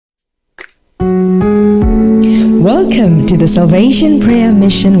Welcome to the Salvation Prayer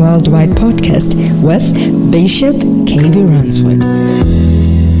Mission Worldwide podcast with Bishop KB Ransford.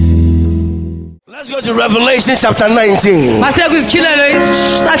 Let's go to Revelation chapter 19.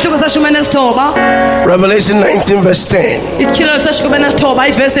 Revelation 19 verse 10.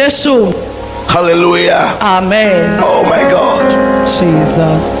 Hallelujah. Amen. Oh my God.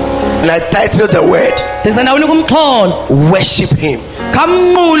 Jesus. And I titled the word, worship him,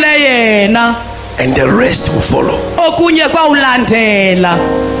 and the rest will follow.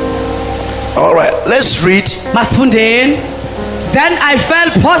 All right, let's read. Then I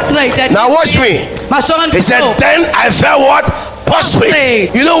fell prostrate. Now watch me. He said, then I fell what?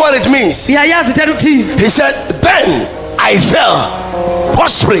 Prostrate. You know what it means? He said, then I fell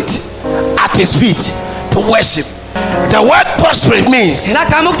prostrate at his feet to worship. The word prostrate means your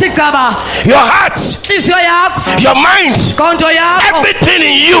heart, your mind, everything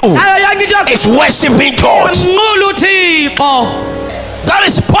in you is worshiping God. That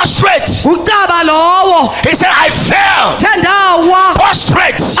is prostrate. He said, I fell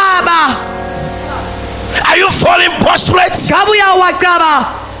prostrate. Are you falling prostrate?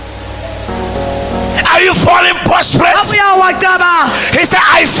 Are you falling prostrate? He said,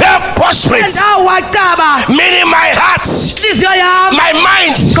 I fell prostrate. Meaning my heart, my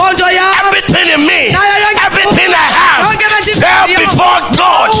mind, everything in me, everything I have fell before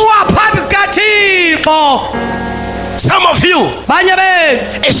God. Some of you,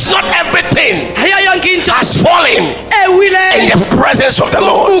 it's not everything has fallen in the presence of the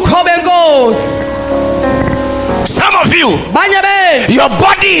Lord. Some of you, your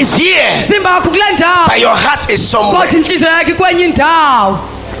body is here, but your heart is somewhere.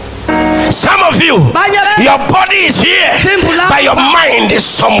 Some of you, your body is here, but your mind is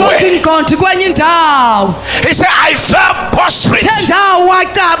somewhere. He said, I fell prostrate.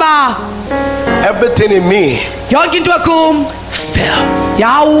 Everything in me fell.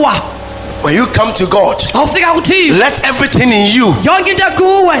 When you come to God, let everything in you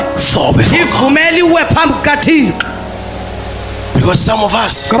fall before God. Because some of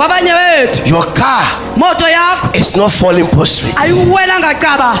us, your car is not falling prostrate.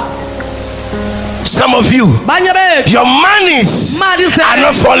 Some of you, your monies are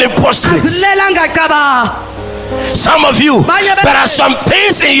not falling prostrate. Some of you, there are some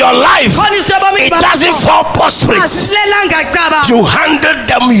things in your life, it doesn't fall prostrate. You handle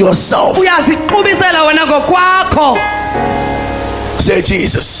them yourself. Say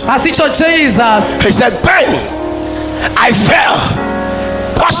Jesus. He said, bang, I fell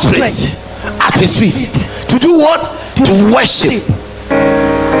prostrate at his feet. To do what? To worship.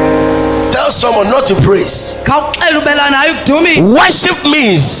 Tell someone not to praise. Worship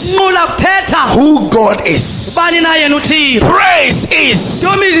means who God is. Praise is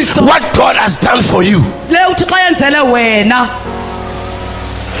what God has done for you.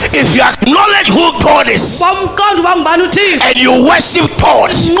 If you acknowledge who God is and you worship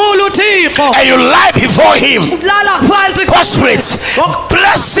God and you lie before him, prostrate,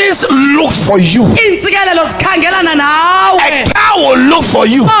 blessings look for you. A car will look for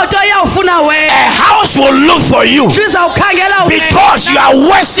you. A house will look for you. Because you are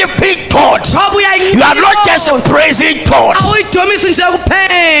worshiping God. You are not just praising God.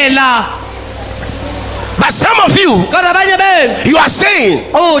 But some of you, you are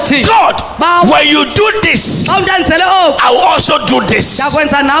saying, God, when you do this, I will also do this.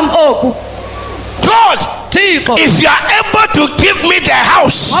 God, if you are able to give me the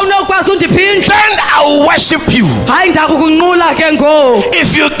house, then I will worship you.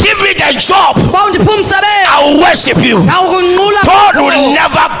 If you give me the job, I will worship you. God will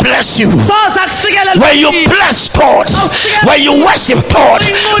never bless you. When you bless God, when you worship God,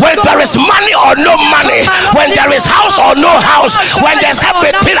 when there is money or no money, when there is house or no house, when there's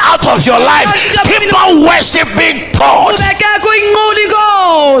everything out of your life, keep on worshiping God.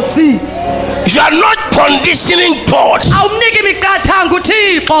 You are not conditioning God.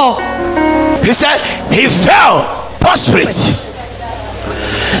 He said he fell prostrate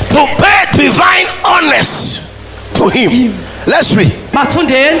to pay divine honors to him. Let's read. But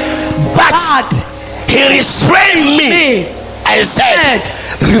he restrained me and said,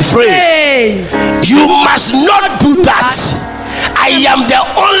 refrain. You must not do that. I am the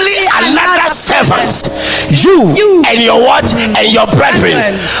only another servant, you and your what and your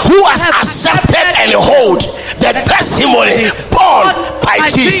brethren, who has accepted and hold the testimony born by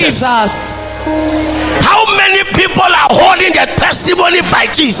Jesus. How many people are holding the testimony by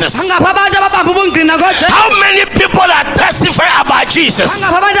Jesus? How many people are testifying about Jesus?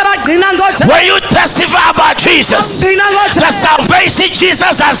 When you testify about Jesus, the salvation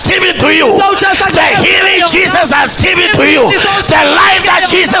Jesus has given to you, the healing Jesus has given to you, the life that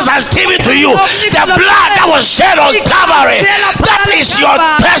Jesus has given to you, the blood that was shed on Calvary, that is your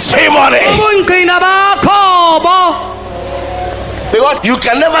testimony. Because you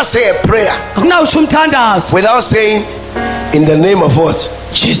can never say a prayer without saying in the name of what?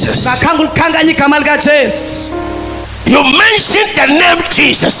 Jesus. You mentioned the name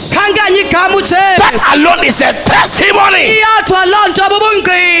Jesus. That alone is a testimony.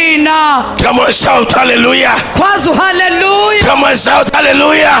 Come on, shout hallelujah. Come on, shout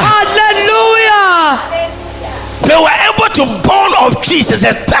hallelujah. Hallelujah. They were able to born of Jesus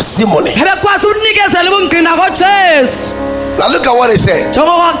a testimony. Now look at what he said.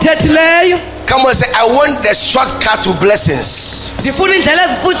 Come on, say, I want the shortcut to blessings.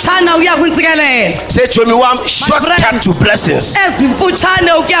 Say to me, one shortcut to blessings.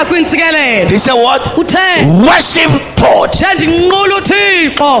 He said what? Worship God.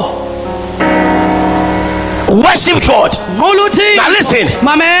 Worship God. Now listen.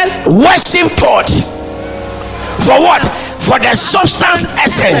 Worship God. For what? For the substance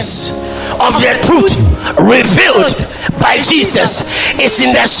essence of the truth revealed by Jesus is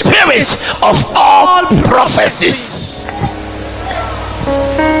in the spirit of all prophecies.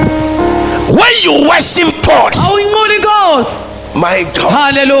 When you worship God, my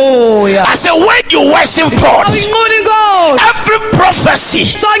God, hallelujah. I said, when you worship God, every prophecy,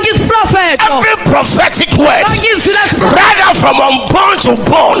 every prophetic word, rather from unborn to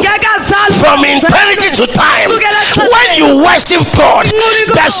born, from eternity to time, when you worship God,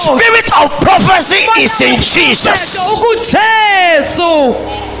 the spirit of prophecy is in Jesus.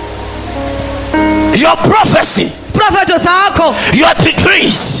 Your prophecy, your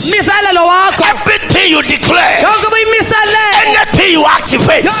decrees, everything you declare, anything you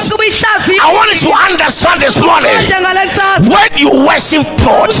activate. I want you to understand this morning, when you worship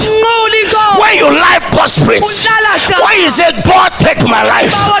God, when your life prospers, when you say, God take my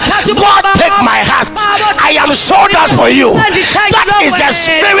life, God take my heart, I am sold out for you, that is the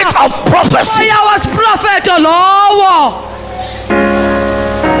spirit of prophecy.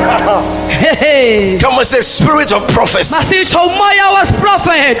 Come on, say spirit of prophecy.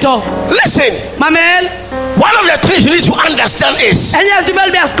 Listen, one of the things you need to understand is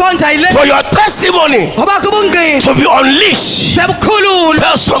for your testimony to be unleashed,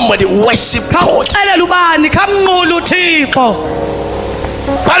 tell somebody worship God.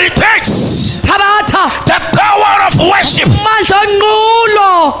 But it takes the power of worship.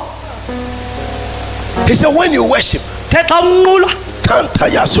 He said when you worship,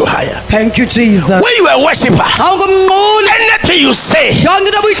 thank you, Jesus. When you are a worshiper, anything you say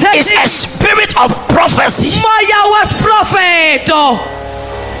is a spirit of prophecy.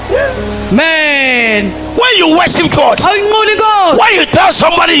 Man, when you worship God, when you tell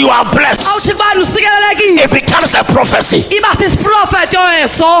somebody you are blessed, it becomes a prophecy.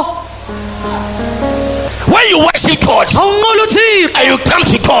 When you worship God and you come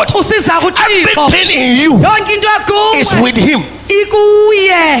to God, everything in you is with Him.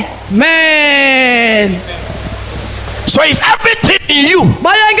 Man. So if everything in you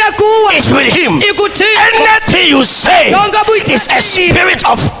is with Him, anything you say is a spirit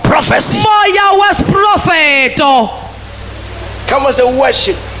of prophecy. Come on, say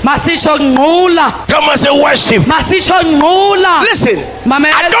worship. Come on, say worship. Listen,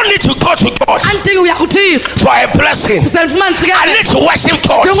 I don't need to go to God for a blessing. I need to worship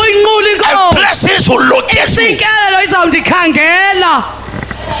God, and blessings will locate me.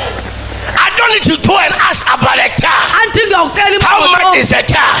 I don't need to go and ask about a car. How much is a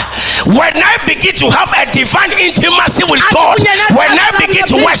car? When I begin to have a divine intimacy with God, when I begin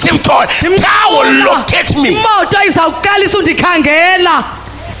to worship God, car will locate me.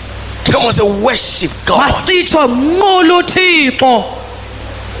 Come on, say worship God.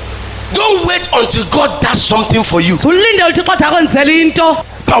 Don't wait until God does something for you.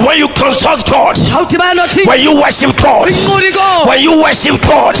 But when you consult God, when you worship God, when you worship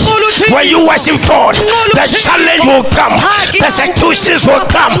God, when you worship God, the challenge will come, persecutions will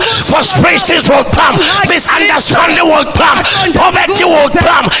come, frustrations will come, misunderstanding will come, poverty will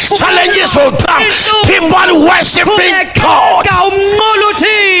come, challenges will come. Keep on worshiping God.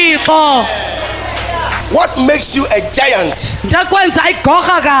 What makes you a giant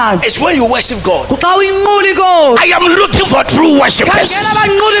is when you worship God. I am looking for true worshippers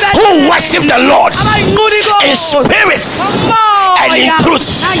who worship the Lord in spirit and in truth,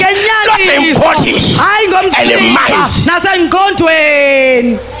 not in body and in mind.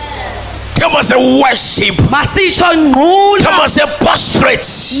 Come on, say worship. Come on, say prostrate.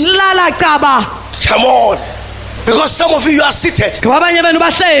 Come on. Because some of you are seated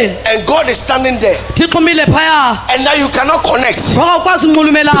and God is standing there, and now you cannot connect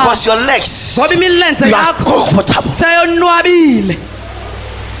because your legs, you are comfortable.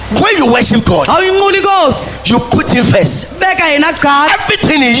 When you worship God, you put him first.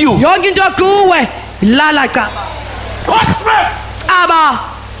 Everything in you.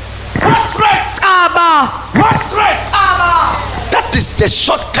 That is the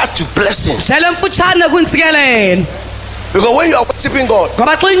shortcut to blessings. Because when you are worshiping God,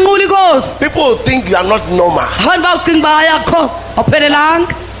 people will think you are not normal.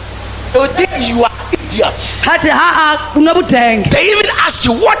 They will think you are idiot. They even ask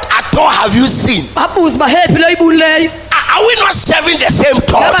you, what at all have you seen? Are we not serving the same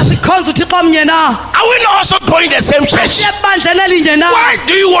God? Are we not also going the same church? Why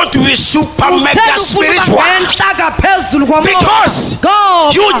do you want to be super mega spiritual? Because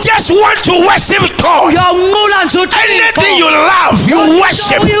you just want to worship God. Anything you love, you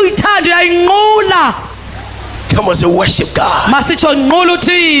worship. Come on, say worship God.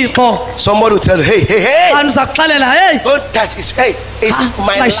 Somebody will tell you, hey, don't touch his face. It's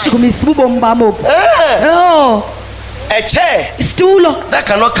my life. A chair that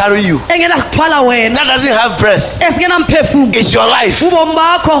cannot carry you, that doesn't have breath, it's your life.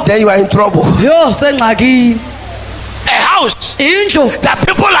 Then you are in trouble. A house that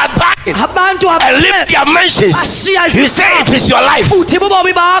people are buying and live their mansions, you say it is your life.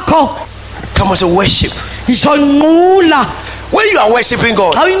 Come on, say worship. When you are worshiping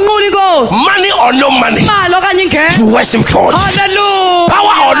God, money or no money, you worship God.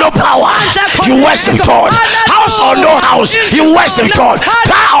 Power or no power, you worship God. House or no house, you worship God.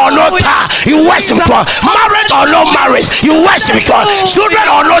 Car or no car, you worship God. Marriage or no marriage, you worship God. Children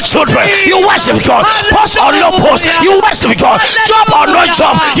or no children, you worship God. Post or no post, you worship God. Job or no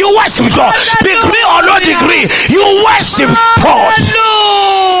job, you worship God. Degree or no degree, you worship God.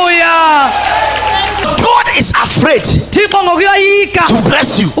 God is afraid to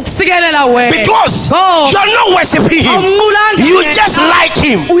bless you because you're not worshiping him. You just like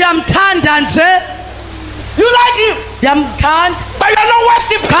him. You like him, but you're not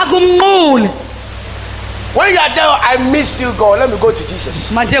worshiping. When you are there, I miss you, God. Let me go to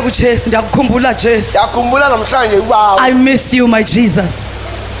Jesus. I miss you, my Jesus.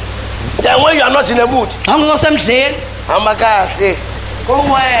 Then when you are not in the mood,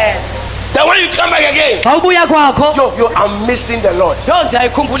 then when you come back again, I'm missing the Lord.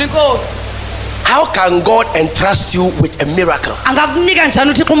 How can God entrust you with a miracle?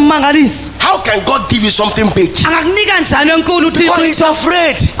 How can God give you something big? Because he's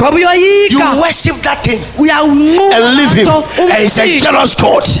afraid. You worship that thing and leave him, and he's a jealous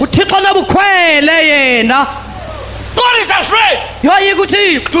God. God is afraid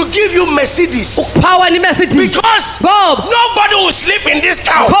to give you Mercedes because nobody will sleep in this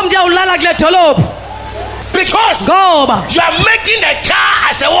town. Because you are making the car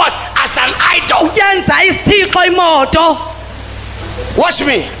as a what? As an idol. Watch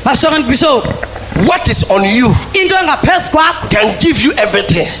me. What is on you can give you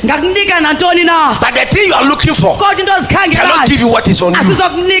everything, but the thing you are looking for cannot give you what is on you.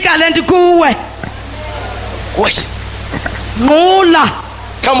 Worship.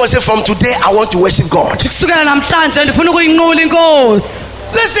 Come on, say, from today I want to worship God.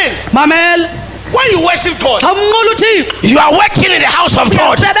 Listen, when you worship God, you are working in the house of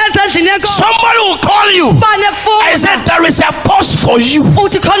God. Somebody will call you and say there is a post for you.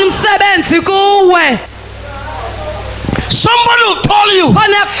 Somebody will call you,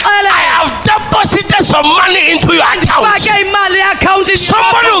 I have deposited some money into your account.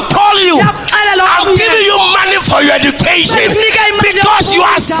 Somebody will call you, I'm giving you money for your education. Because you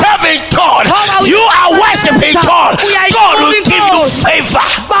are serving God, you are worshiping God, God will give you favor.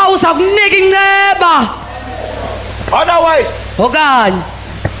 Otherwise,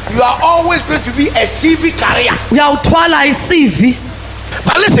 you are always going to be a CV career.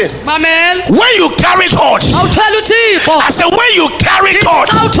 But listen, when you carry God, I said when you carry God,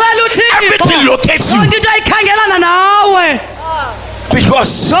 everything locates you.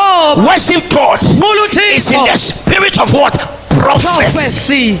 Because worship God is in the spirit of what?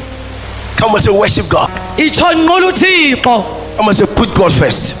 Prophecy. Come on, say worship God. Come on, say put God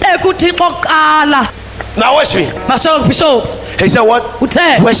first. Now watch me. He said what?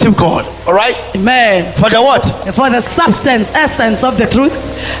 Worship God. All right? Amen. For the what? For the substance, essence of the truth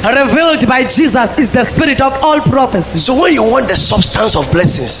revealed by Jesus is the spirit of all prophecy. So when you want the substance of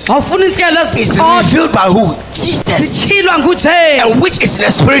blessings, it's revealed by who? Jesus. And which is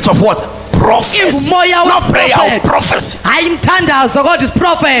the spirit of what? Prophecy. Not prayer, prophecy.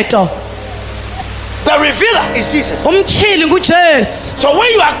 The revealer is Jesus. So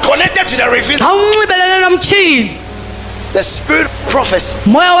when you are connected to the revealer, the spirit prophecy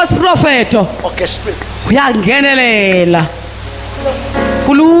orchestrates.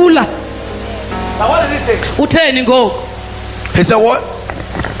 Now what did he say? He said what?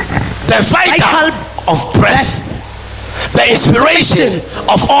 The vital of breath, the inspiration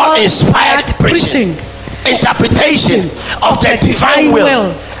of all inspired preaching, interpretation of the divine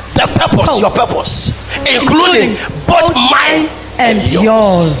will, the purpose, your purpose, including both mine and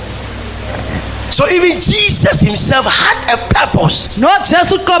yours. So even Jesus himself had a purpose, including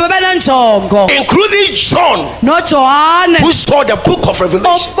John, who saw the book of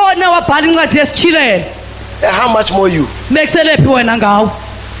Revelation. And how much more you?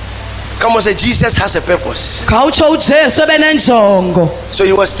 Come on, say Jesus has a purpose. So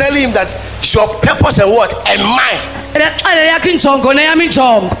he was telling him that your purpose and what? And mine.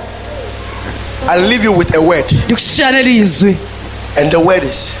 I'll leave you with a word. And the word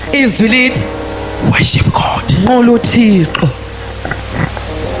is worship God.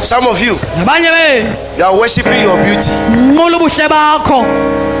 Some of you are worshiping your beauty.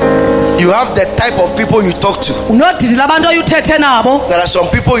 You have the type of people you talk to. There are some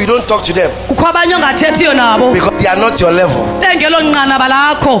people you don't talk to them because they are not your level. They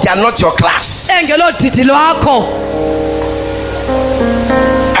are not your class.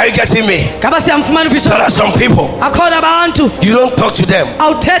 Are you getting me? There are some people you don't talk to them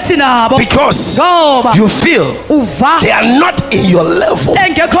because you feel they are not in your level.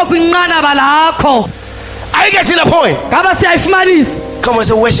 Are you getting the point? Come on,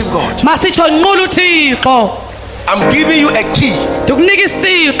 say worship God. I'm giving you a key to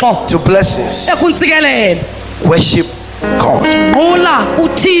blessings. Worship God.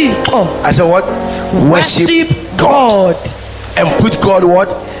 I said what? Worship God. And put God what?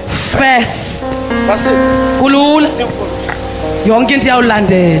 First. That's it.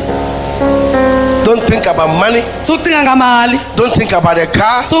 Don't think about money. Don't think about a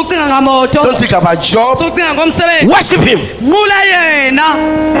car. Don't think about job. Worship him.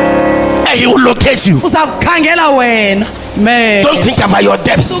 And he will locate you. Don't think about your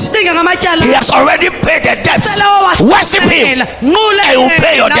debts. He has already paid the debts. Worship him and he will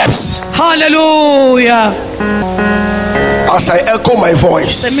pay your debts. Hallelujah. As I echo my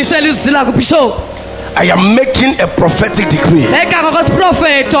voice, I am making a prophetic decree. Any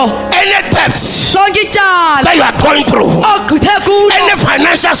debt that you are going through, any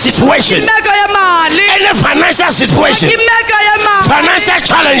financial situation, financial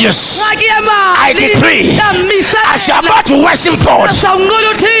challenges, I decree, as you are about to worship God, it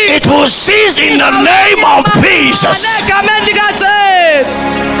will cease in the name of Jesus.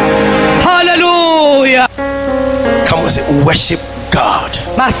 Hallelujah. Come on, say worship God.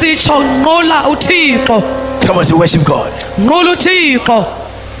 Come on, say worship God.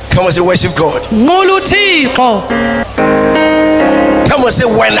 Come on, say worship God. Come on, say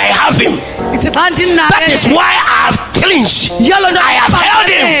when I have him. That is why I have clinched. I have held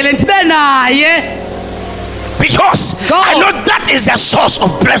him. Because I know that is the source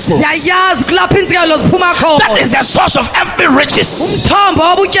of blessings. That is the source of every riches.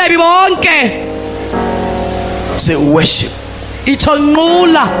 Say worship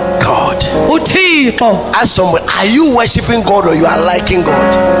God. Ask someone, are you worshiping God or you are liking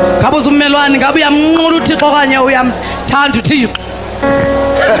God?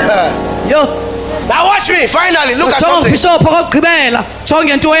 Now watch me. Finally, look at something.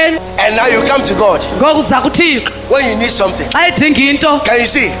 And now you come to God when you need something. Can you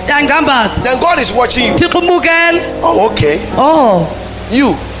see? Then God is watching you. Oh, okay.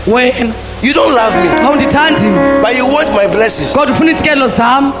 You don't love me, but you want my blessings. Can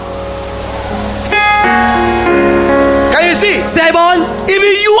you see?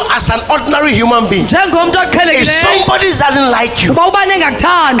 Even you as an ordinary human being, if somebody doesn't like you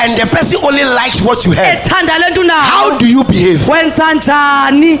and the person only likes what you have, how do you behave?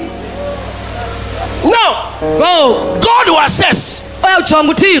 No. God will assess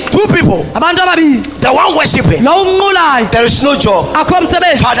two people. The one worshiping, there is no job.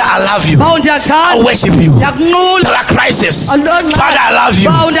 Father, I love you. I worship you. There are crises. Father, I love you.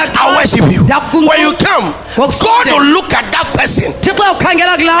 I worship you. When you come, God will look at that person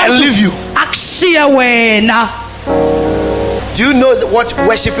and leave you. Do Do you know what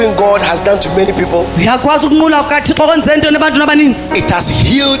worshiping God has done to many people? It has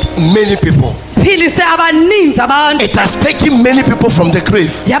healed many people. It has taken many people from the grave.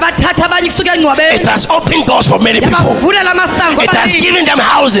 It has opened doors for many people. It has given them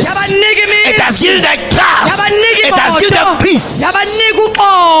houses. It has given them cars. It has given them peace.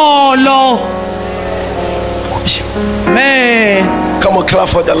 Come on, clap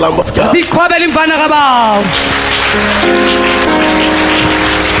for the Lamb of God.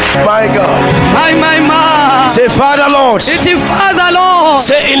 My God. My. Say, Father Lord. Father Lord.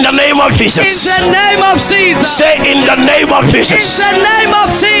 Say, in the name of Jesus. In the name of Jesus. Say, in the name of Jesus. In the name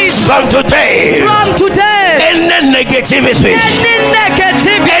of Jesus. From today. Any negativity.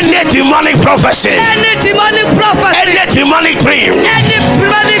 Any demonic prophecy. Any demonic dream.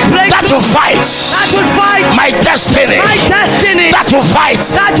 That will fight. My destiny. That will fight.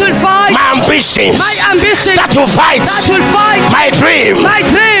 My ambitions. That will fight. My dream.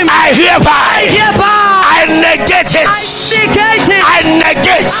 I hereby. I negate it. I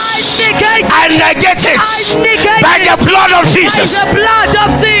negate it. By the blood of Jesus.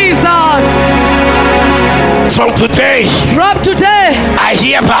 From today, I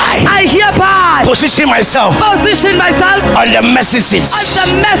hereby position myself on the mercy seat. On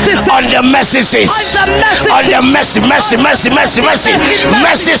the mercy seat. On the mercy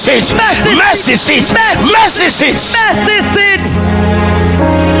seat.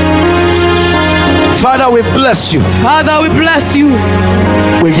 Father, we bless you.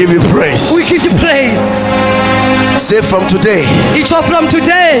 We give you praise. Say, from today,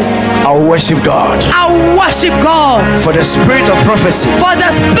 I will worship God. For the spirit of prophecy.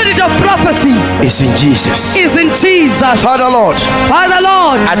 Is in Jesus. Father Lord.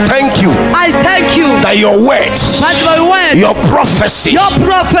 I thank you. That your word. Your prophecy. Your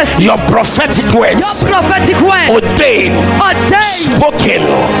prophetic words. Ordained. Spoken.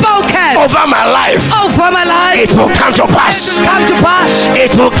 Over my life. It will come to pass.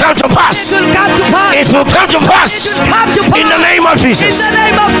 It will come to pass. It will come to pass. In the name of Jesus.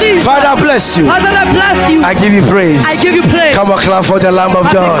 Father, bless you. I give you praise. Come on, clap for the Lamb of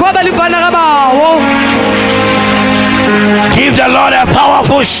God. Give the Lord a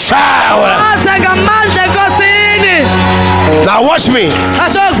powerful shower. Now watch me.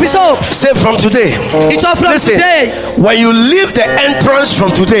 Say, from today. Listen, when you leave the entrance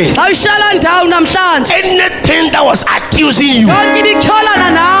from today, anything that was accusing you,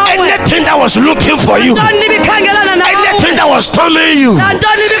 anything that was looking for you, anything that was troubling you,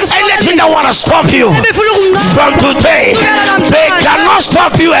 anything that want to stop you, from today, they cannot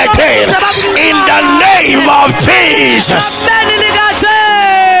stop you again. In the name of Jesus.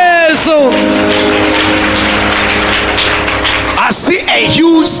 I see a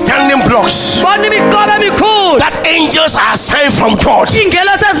huge standing blocks that angels are assigned from God, and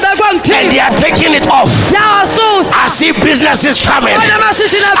they are taking it off. I see businesses coming.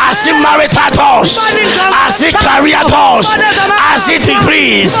 I see marital doors. I see career doors. I see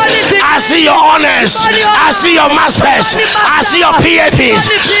degrees. I see your honors. I see your masters. I see your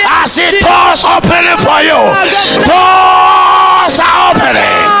PhDs. I see doors opening for you. Doors are opening.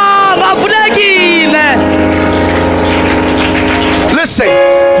 Listen,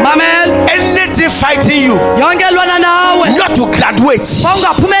 anything fighting you not to graduate,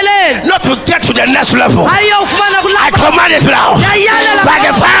 not to get to the next level, I command it now. By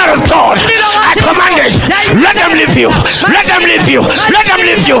the fire of God, I command it. Let them leave you. Let them leave you. Let them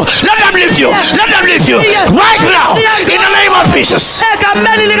leave you. Let them leave you. Let them leave you. Right now, in the name of Jesus.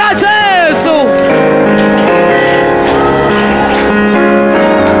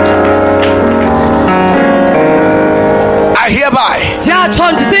 I hereby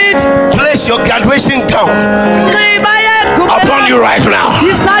place your graduation gown upon you right now.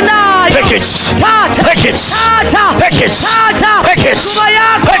 Take it. Take it. Take it. Take it. Take it.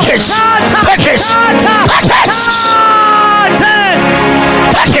 Take it. Take it. Take it.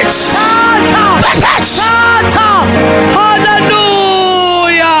 Take it.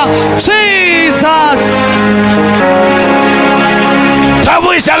 Hallelujah. Jesus.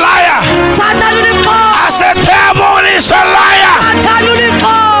 Devil is a liar. I said devil is a liar.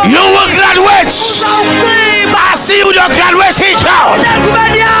 You will graduate. I see with your graduation crown.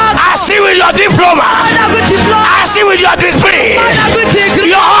 I see with your diploma. I see with your degree.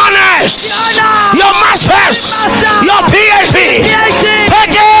 Your honors. Your masters. Your PhD.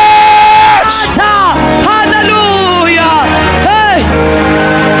 Take it. Hallelujah. Hey.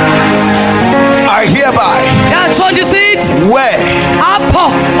 I hereby wear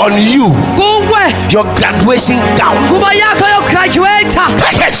on you your graduation gown.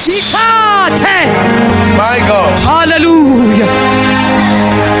 Take it. My God. Hallelujah.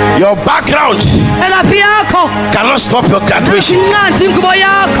 Your background cannot stop your graduation.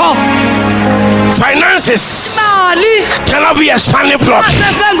 Finances cannot be a standing block.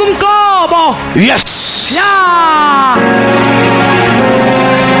 Yes.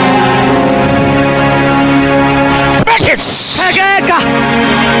 Break it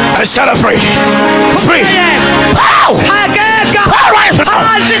and set her free. Free. Pow! Pow right now.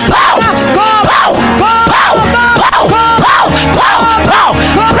 Pow! Pow! Pow! Pow! Pow! Pow!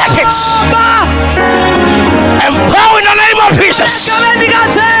 Break it. And pow in the name of Jesus.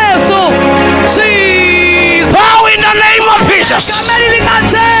 Pow in the name of Jesus.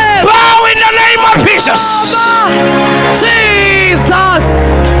 Pow in the name of Jesus. Jesus.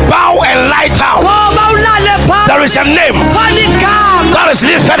 Bow and lie down. There is a name that is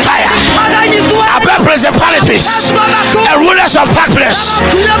lifted higher above principalities and rulers of darkness.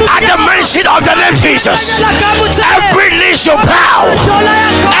 At the mention of the name Jesus, every knee should bow,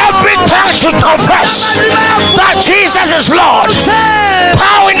 every tongue should confess that Jesus is Lord.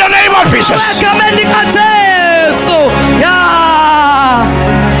 Bow in the name of Jesus.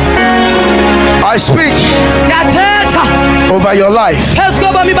 I speak over your life.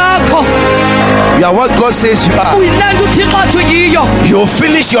 You are what God says you are. You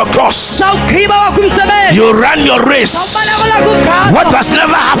finish your course. You run your race. What has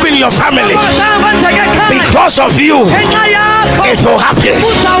never happened in your family, because of you, it will happen.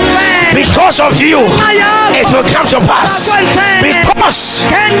 Because of you, it will come to pass. Because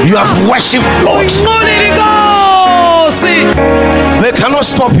you have worshipped Lord. They cannot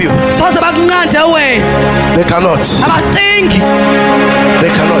stop you. They cannot. They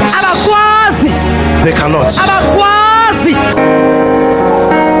cannot. They cannot.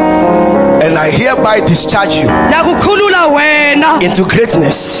 And I hereby discharge you into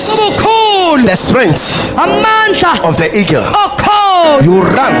greatness. The strength of the eagle. You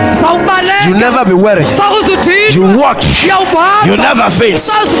run, you never be weary. You walk, you never faint.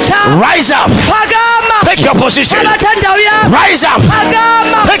 Rise up, take your position. Rise up,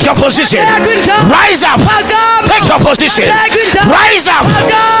 take your position. Rise up, take your position. Rise up, take your position. Rise up,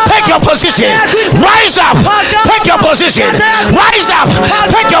 take your position. Rise up, take your position.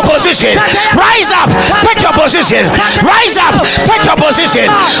 Rise up, take your position. Rise up, take your position.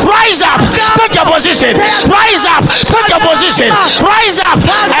 Rise up, take your position. Rise up, take your position. Rise up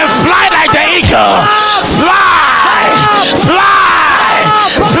and fly like the eagle. Fly, fly,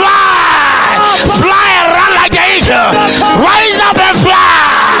 fly, fly and run like the eagle. Rise up and fly.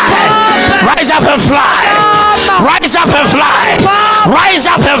 Rise up and fly. Rise up and fly. Rise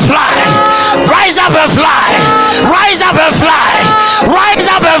up and fly. Rise up and fly. Rise up and fly. Rise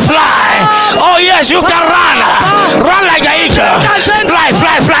up and fly. Oh yes, you can run. Run like the eagle. Fly,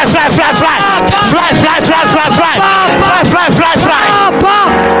 fly, fly, fly, fly, fly. Fly, fly, fly, fly, fly. Fly, fly, fly, fly.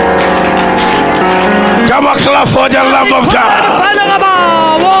 Come on, clap for the Lamb of God.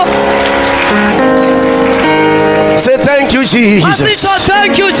 Say thank you, Jesus.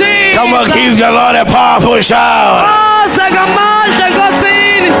 Thank you, Jesus. Come on, give the Lord a powerful shout.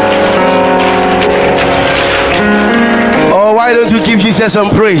 Oh, why don't you give Jesus some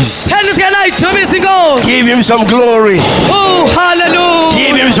praise? Give him some glory. Oh, hallelujah.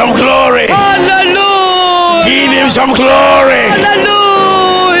 Give him some glory. Hallelujah. Give him some glory.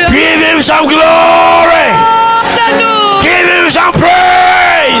 Hallelujah. Give him some glory. Hallelujah. Give him some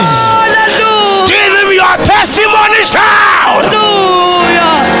praise. Hallelujah. Give him your testimony shout.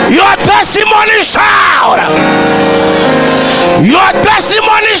 Hallelujah. Your testimony shout. Your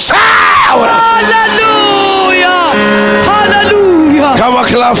testimony shout. Hallelujah. Hallelujah. Come on,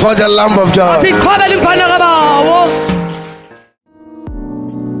 clap for the Lamb of God.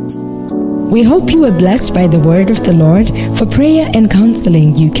 We hope you were blessed by the word of the Lord. For prayer and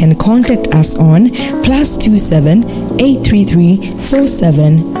counseling, you can contact us on +27 833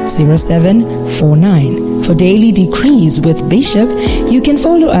 470749. For daily decrees with Bishop, you can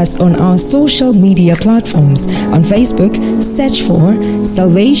follow us on our social media platforms. On Facebook, search for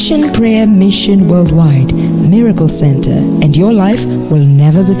Salvation Prayer Mission Worldwide Miracle Center, and your life will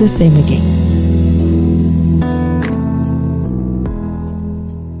never be the same again.